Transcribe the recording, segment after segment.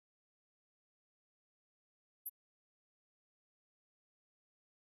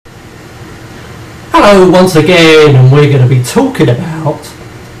Hello once again, and we're going to be talking about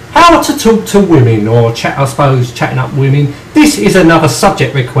how to talk to women, or chat, I suppose, chatting up women. This is another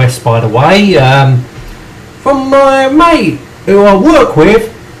subject request, by the way, from my mate who I work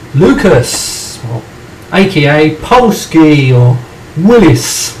with, Lucas, or aka Polsky or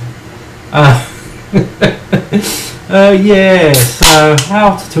Willis. Yeah, so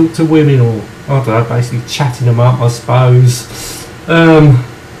how to talk to women, or I don't know, basically chatting them up, I suppose.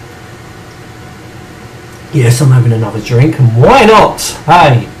 Yes, I'm having another drink, and why not?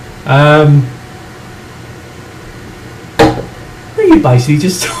 Hey, you basically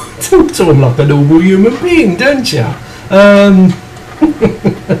just talk to them like a normal human being, don't you? I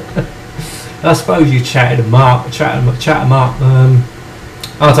suppose you chat them up. I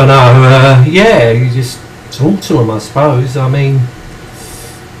don't know. Yeah, you just talk to them, I suppose. I mean,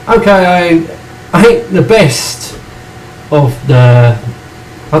 okay, I think the best of the.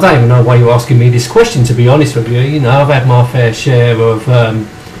 I don't even know why you're asking me this question, to be honest with you. You know, I've had my fair share of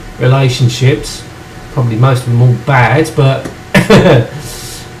relationships. Probably most of them all bad, but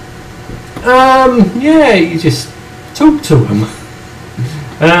yeah, you just talk to them,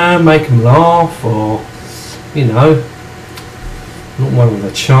 make them laugh, or you know, I'm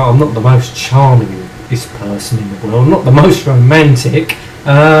not the most charmingest person in the world. I'm not the most romantic.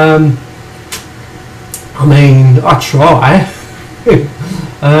 I mean, I try.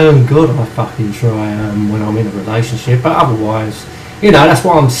 God, I fucking try when I'm in a relationship, but otherwise, you know, that's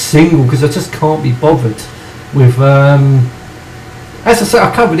why I'm single, because I just can't be bothered with, as I said,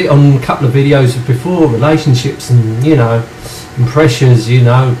 I covered it on a couple of videos before, relationships and, you know, and pressures, you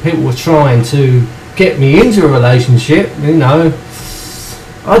know, people were trying to get me into a relationship, you know,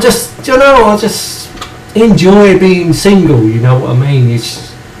 I just enjoy being single, you know what I mean,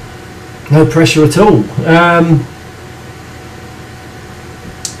 it's no pressure at all.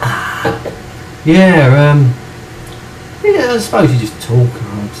 Yeah, I suppose you just talk.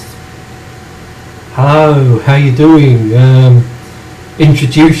 Hello, how you doing?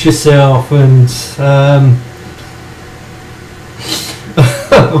 Introduce yourself and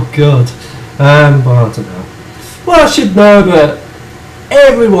oh God, well, I don't know. Well, I should know, but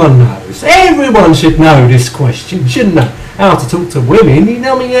everyone knows. Everyone should know this question, shouldn't they? How to talk to women? You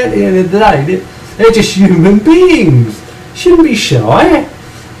know, I mean, at the end of the day, they're just human beings. Shouldn't be shy.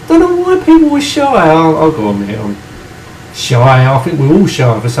 I don't know why people were shy. I'll go on there. I'm shy. I think we're all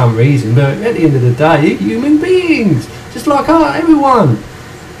shy for some reason, but at the end of the day, you're human beings, just like everyone.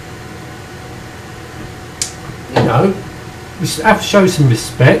 You know, we have to show some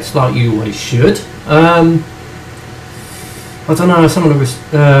respect, like you always should. I don't know. Some of the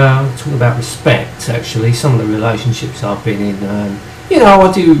talking about respect. Actually, some of the relationships I've been in, you know,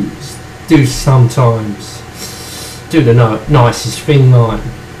 I do sometimes do the nicest thing, like.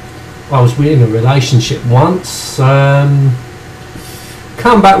 I was in a relationship once, come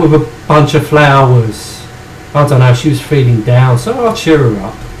back with a bunch of flowers. I don't know, she was feeling down, so I'll cheer her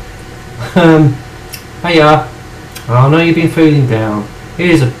up. Hey, I know you've been feeling down.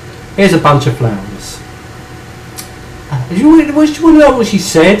 Here's a bunch of flowers. Do you want to know what she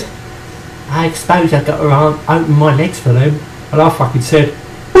said? I suppose I got her arm, open my legs for them. And I fucking said,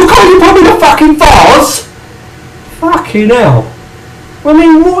 well, can't you put me in a fucking vase? Fucking hell. I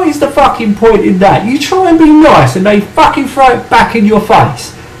mean, what is the fucking point in that? You try and be nice and they fucking throw it back in your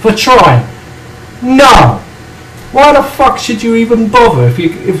face for trying. No. Why the fuck should you even bother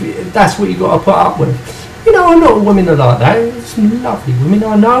if that's what you got to put up with? You know, a lot of women are like that. There's some lovely women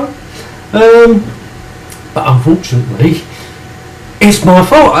I know. But unfortunately, it's my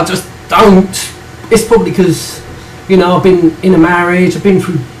fault. I just don't. It's probably because, you know, I've been in a marriage. I've been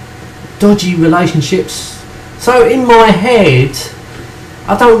through dodgy relationships. So in my head,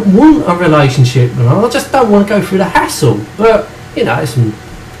 I don't want a relationship, you know? I just don't want to go through the hassle. But, you know, there's some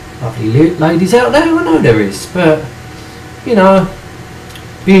lovely ladies out there, I know there is. But, you know,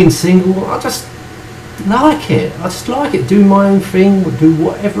 being single, I just like it. I just like it. Do my own thing, do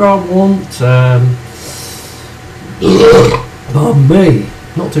whatever I want. Pardon me.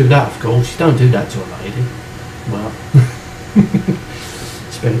 Not do that, of course. You don't do that to a lady. Well,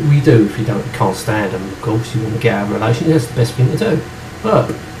 we do if you can't stand them, of course. You want to get out of a relationship, that's the best thing to do.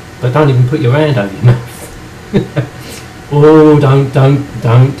 But don't even put your hand over your mouth. Oh, don't. God.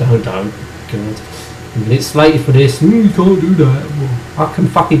 It's slated for this. You can't do that. Well, I can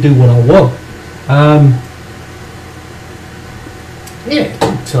fucking do what I want. Yeah,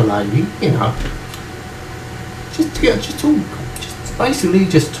 talk to a lady, you know. Just talk. Basically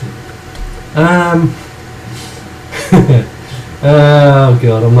just talk. Oh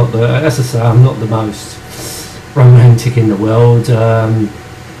God, I'm not as I say, I'm not the most romantic in the world.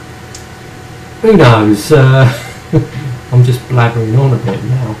 who knows? I'm just blabbering on a bit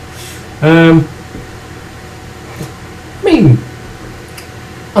now. I mean,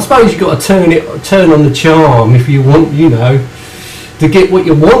 I suppose you've got to turn on the charm if you want, you know, to get what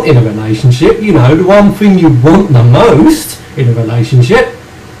you want in a relationship. You know, the one thing you want the most in a relationship.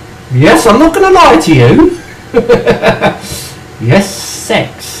 Yes, I'm not going to lie to you. Yes,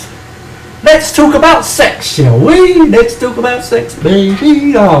 sex. Let's talk about sex, shall we? Let's talk about sex,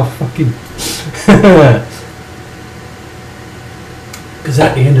 baby. Oh, fucking. Because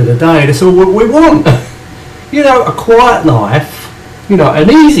at the end of the day, that's all what we want. You know, a quiet life, you know,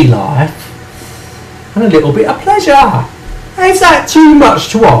 an easy life, and a little bit of pleasure. Is that too much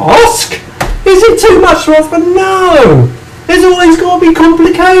to ask? Is it too much to ask? But no! There's always got to be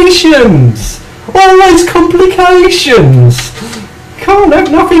complications! Always complications! Can't have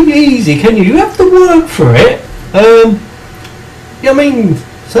nothing easy, can you? You have to work for it. I mean,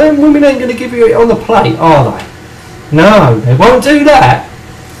 some women ain't going to give you it on the plate, are they? No, they won't do that.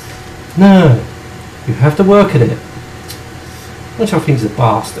 No. You have to work at it. Which I think is a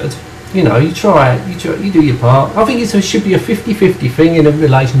bastard. You know, you try it, you do your part. I think it should be a 50-50 thing in a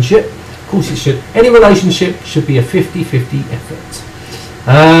relationship. Of course it should. Any relationship should be a 50-50 effort.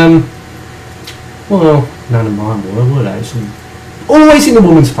 Well, none of mine were they? It's always in the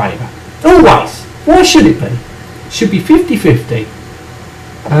woman's favour. Always. Why should it be? It should be 50-50.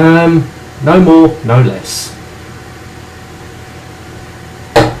 No more, no less.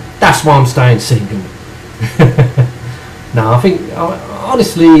 That's why I'm staying single. No, I think,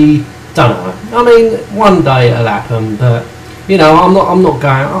 honestly, don't know. I mean, one day it'll happen, but you know, I'm not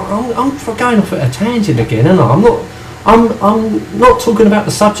going. I'm going off at a tangent again, and I'm not talking about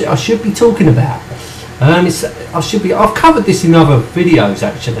the subject I should be talking about. I've covered this in other videos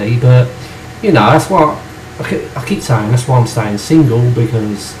actually, but you know, that's why I keep saying that's why I'm staying single,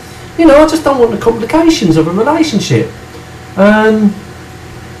 because you know, I just don't want the complications of a relationship.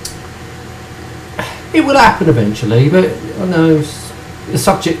 It will happen eventually, but I know the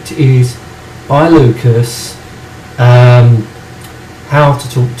subject is by Lucas, how to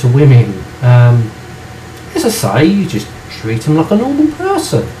talk to women. As I say, you just treat them like a normal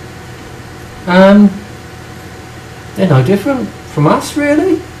person. They're no different from us,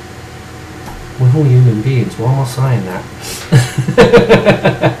 really. We're all human beings. Why am I saying that?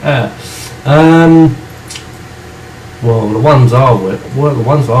 Well, the ones I've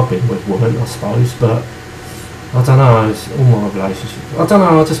been with weren't, I suppose, but I don't know. It's all my relationships. I don't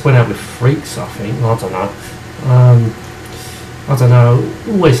know. I just went out with freaks. I think. I don't know. I don't know.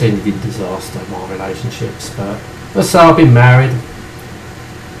 Always ended in disaster. My relationships, but let's say I've been married.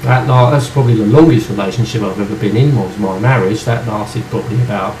 That's probably the longest relationship I've ever been in. Was my marriage. That lasted probably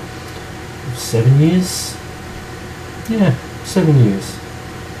about 7 years. Yeah, 7 years.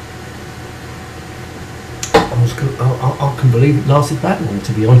 I can believe it lasted that long,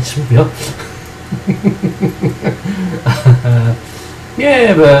 to be honest with you.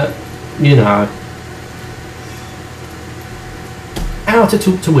 Yeah, but you know, how to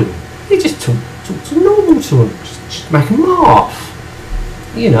talk to women? You just talk to normal to them, just make them laugh.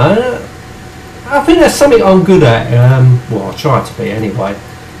 You know, I think that's something I'm good at. Well, I try to be anyway.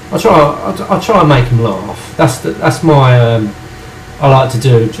 I try and make them laugh. That's my I like to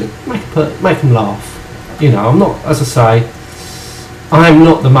do. Just make them laugh. You know, I'm not, as I say, I'm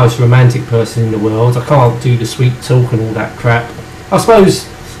not the most romantic person in the world. I can't do the sweet talk and all that crap. I suppose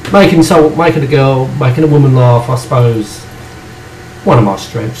making a woman laugh, I suppose, one of my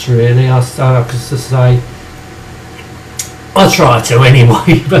strengths really. Because to say, I try to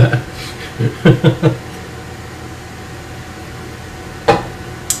anyway, but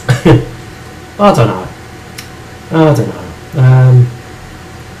I don't know.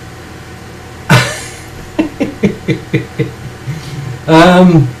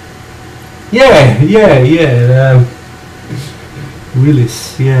 Yeah.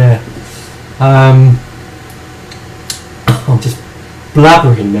 Willis, yeah. I'm just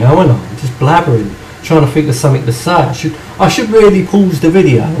blabbering now, aren't I? I'm just blabbering, trying to think of something to say. I should really pause the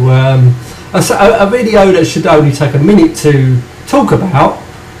video. A video that should only take a minute to talk about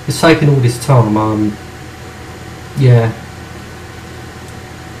is taking all this time. Yeah.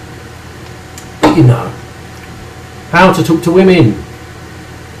 But you know, how to talk to women.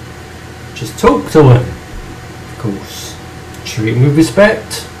 Just talk to them. Of course. Treat them with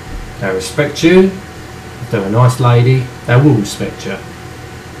respect. They respect you. If they're a nice lady, they will respect you.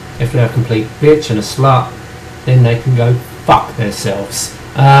 If they're a complete bitch and a slut, then they can go fuck themselves.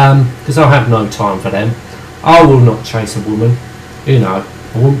 Because I have no time for them. I will not chase a woman. You know,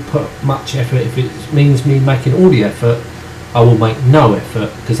 I won't put much effort if it means me making all the effort I will make no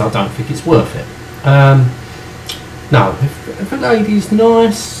effort because I don't think it's worth it. No, if a lady's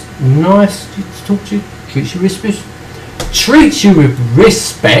nice to talk to you, treats you with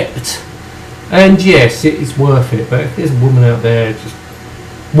respect, and yes, it is worth it. But if there's a woman out there just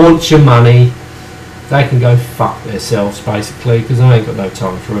wants your money, they can go fuck themselves basically, because I ain't got no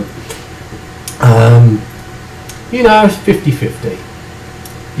time for them. You know, it's 50-50.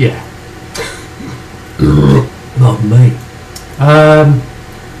 Yeah. Not me.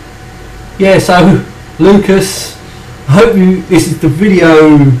 Yeah, so Lucas, I hope this is the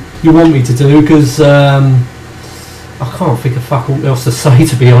video you want me to do, because I can't think of fuck all else to say,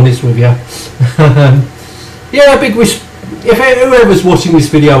 to be honest with you. Yeah, big wish. If whoever's watching this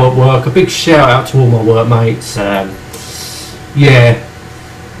video at work, a big shout out to all my workmates. Yeah.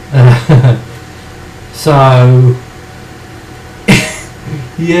 So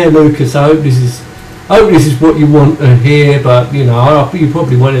yeah, Lucas, I hope this is what you want to hear, but you know, you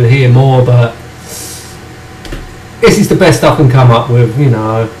probably wanted to hear more, but this is the best I can come up with. You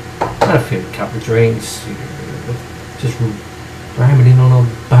know, had a couple of drinks, just rambling on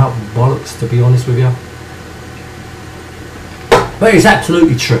about bollocks, to be honest with you. But it's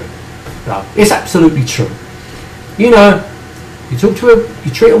absolutely true. No, it's absolutely true. You know, you talk to her,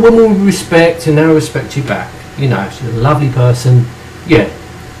 you treat a woman with respect, and they'll respect you back. You know, she's a lovely person. Yeah,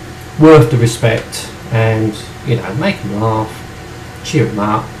 worth the respect, and you know, make them laugh, cheer them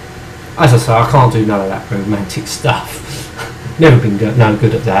up. As I say, I can't do none of that romantic stuff. Never been no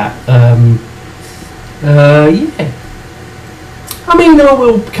good at that. Yeah. I mean,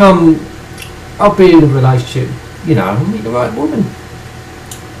 I'll be in a relationship. You know, I'll meet the right woman.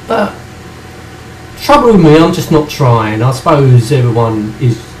 But trouble with me, I'm just not trying. I suppose everyone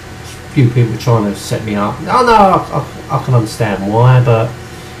is. Few people trying to set me up. I know I can understand why, but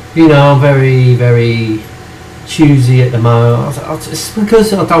you know, I'm very, very choosy at the moment. It's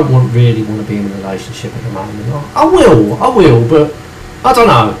because I don't really want to be in a relationship at the moment. I will, but I don't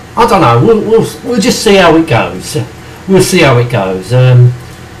know. We'll just see how it goes. We'll see how it goes.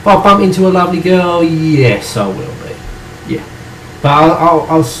 If I bump into a lovely girl, yes, I will be. Yeah, but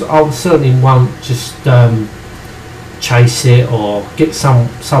I'll certainly won't just chase it or get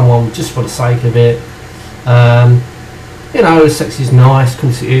someone just for the sake of it. You know, sex is nice, of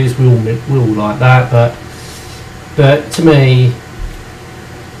course it is. We all like that, but to me,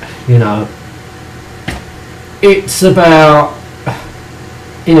 you know, it's about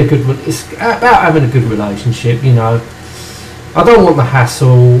having a good relationship. You know, I don't want the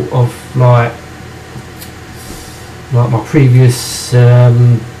hassle of like my previous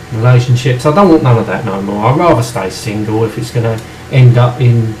relationships. I don't want none of that no more. I'd rather stay single if it's going to end up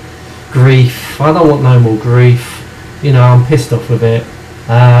in grief. I don't want no more grief. You know, I'm pissed off with it.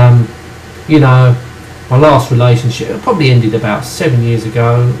 You know, my last relationship probably ended about 7 years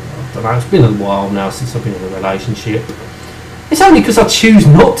ago. I don't know, it's been a while now since I've been in a relationship. It's only because I choose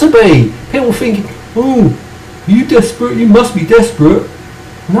not to be. People thinking, oh, are you desperate? You must be desperate.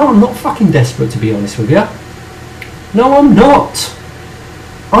 No, I'm not fucking desperate, to be honest with you. No, I'm not.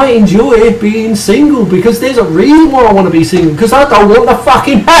 I enjoy being single because there's a reason why I want to be single, because I don't want the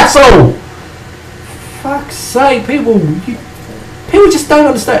fucking hassle. Fuck's sake, people just don't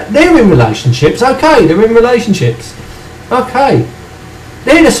understand. They're in relationships, okay, they're in relationships, okay.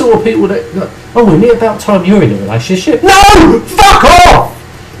 They're the sort of people that, oh, isn't it about time you're in a relationship? No! Fuck off!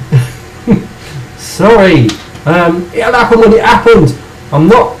 Sorry. It'll happen when it happens. I'm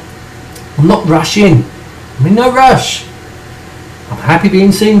not rushing. I'm in no rush. I'm happy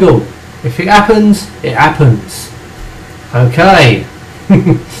being single. If it happens, it happens. Okay.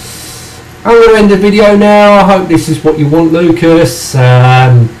 I'm going to end the video now. I hope this is what you want, Lucas.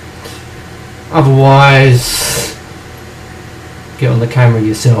 Otherwise, get on the camera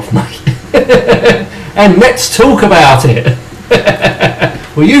yourself, mate. And let's talk about it.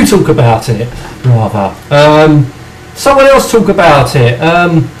 Well, you talk about it, rather. Someone else talk about it.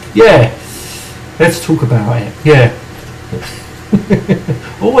 Yeah. Let's talk about it. Yeah.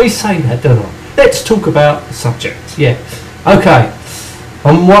 Always say that, don't I? Let's talk about the subject. Yeah. Okay.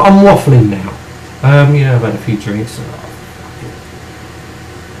 I'm waffling now. Yeah, I've had a few drinks.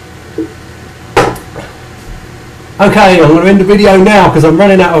 Okay, I'm going to end the video now because I'm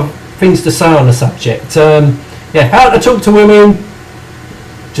running out of things to say on the subject. Yeah, how to talk to women.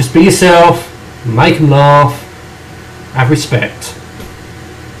 Just be yourself. Make them laugh. Have respect.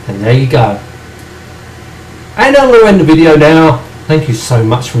 And there you go. And I'm going to end the video now. Thank you so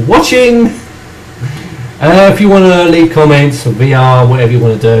much for watching. If you want to leave comments or VR, whatever you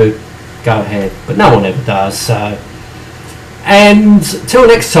want to do, go ahead. But no one ever does. So, and till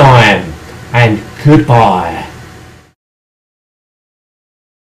next time, and goodbye.